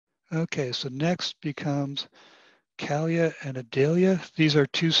Okay, so next becomes Kalia and Adelia. These are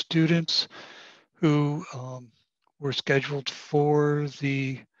two students who were scheduled for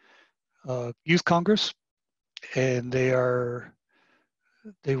the Youth Congress, and they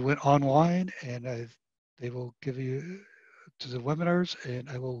went online, and they will give you to the webinars, and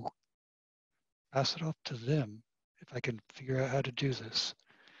I will pass it off to them if I can figure out how to do this.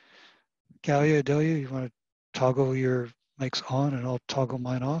 Kalia, Adelia, you want to toggle your mics on, and I'll toggle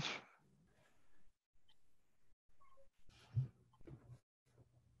mine off?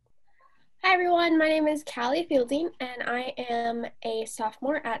 Hi everyone, my name is Callie Fielding and I am a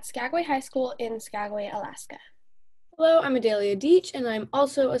sophomore at Skagway High School in Skagway, Alaska. Hello, I'm Adelia Deach and I'm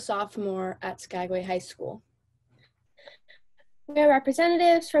also a sophomore at Skagway High School. We are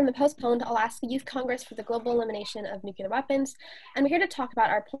representatives from the postponed Alaska Youth Congress for the Global Elimination of Nuclear Weapons, and we're here to talk about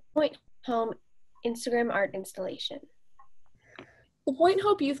our Point Home Instagram art installation. The Point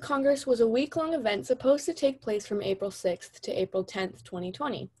Hope Youth Congress was a week-long event supposed to take place from April 6th to April 10th,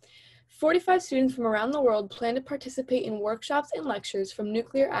 2020. 45 students from around the world plan to participate in workshops and lectures from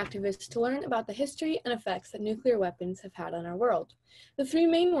nuclear activists to learn about the history and effects that nuclear weapons have had on our world. The three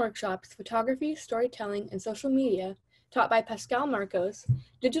main workshops, photography, storytelling, and social media, taught by Pascal Marcos,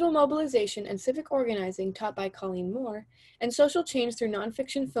 digital mobilization and civic organizing, taught by Colleen Moore, and social change through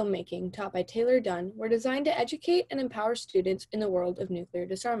nonfiction filmmaking, taught by Taylor Dunn, were designed to educate and empower students in the world of nuclear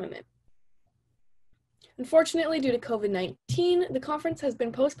disarmament. Unfortunately, due to COVID-19, the conference has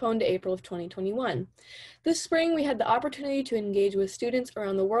been postponed to April of 2021. This spring, we had the opportunity to engage with students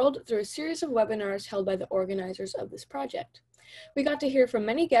around the world through a series of webinars held by the organizers of this project. We got to hear from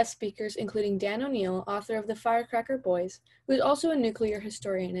many guest speakers, including Dan O'Neill, author of The Firecracker Boys, who is also a nuclear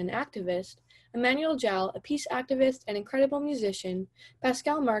historian and activist, Emmanuel Jal, a peace activist and incredible musician,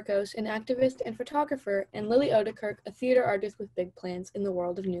 Pascal Marcos, an activist and photographer, and Lily Odekirk, a theater artist with big plans in the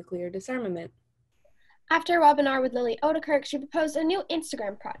world of nuclear disarmament. After a webinar with Lily Odekirk, she proposed a new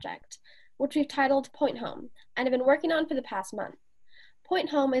Instagram project, which we've titled Point Home, and have been working on for the past month.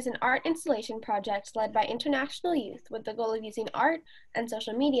 Point Home is an art installation project led by international youth with the goal of using art and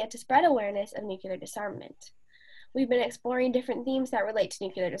social media to spread awareness of nuclear disarmament. We've been exploring different themes that relate to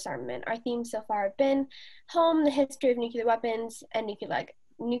nuclear disarmament. Our themes so far have been home, the history of nuclear weapons, and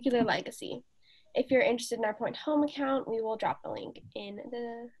nuclear legacy. If you're interested in our Point Home account, we will drop the link in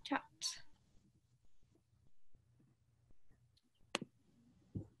the chat.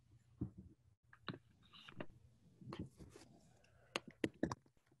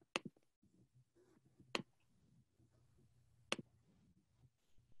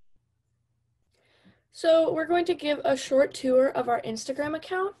 So we're going to give a short tour of our Instagram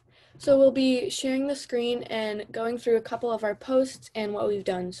account. So we'll be sharing the screen and going through a couple of our posts and what we've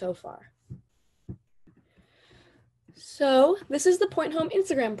done so far. So this is the Point Home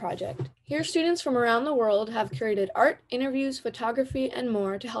Instagram project. Here, students from around the world have curated art, interviews, photography, and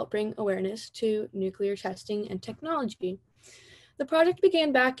more to help bring awareness to nuclear testing and technology. The project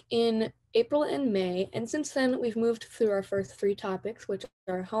began back in April and May, and since then we've moved through our first three topics, which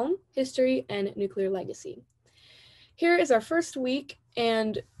are home, history, and nuclear legacy. Here is our first week,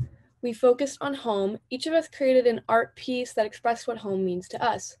 and we focused on home. Each of us created an art piece that expressed what home means to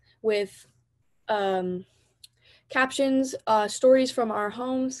us, with captions, stories from our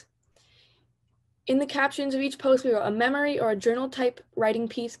homes. In the captions of each post, we wrote a memory or a journal type writing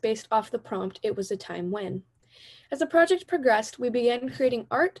piece based off the prompt, "It was a time when." As the project progressed, we began creating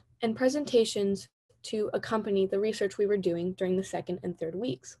art and presentations to accompany the research we were doing during the second and third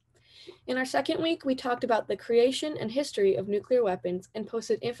weeks. In our second week, we talked about the creation and history of nuclear weapons and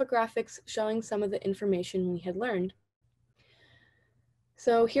posted infographics showing some of the information we had learned.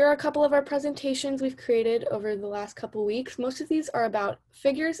 So here are a couple of our presentations we've created over the last couple weeks. Most of these are about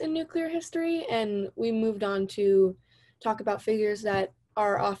figures in nuclear history, and we moved on to talk about figures that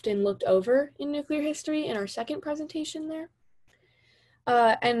are often looked over in nuclear history in our second presentation there.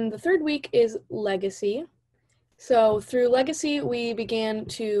 And the third week is legacy. So through legacy, we began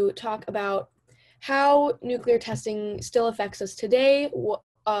to talk about how nuclear testing still affects us today,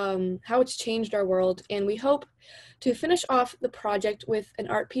 how it's changed our world, and we hope to finish off the project with an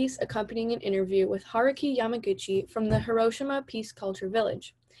art piece accompanying an interview with Haruki Yamaguchi from the Hiroshima Peace Culture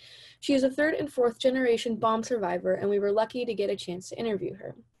Village. She is a third and fourth generation bomb survivor, and we were lucky to get a chance to interview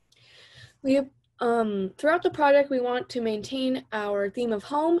her. Throughout the project, we want to maintain our theme of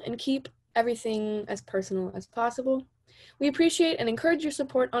home and keep everything as personal as possible. We appreciate and encourage your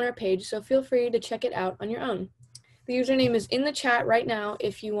support on our page, so feel free to check it out on your own. The username is in the chat right now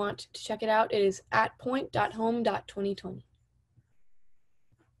if you want to check it out. It is @point.home2020.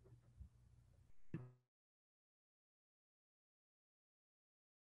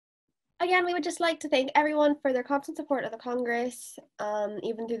 Again, we would just like to thank everyone for their constant support of the Congress,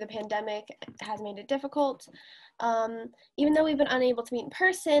 even through the pandemic. It has made it difficult. Even though we've been unable to meet in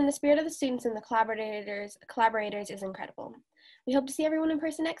person, the spirit of the students and the collaborators is incredible. We hope to see everyone in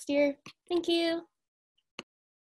person next year. Thank you.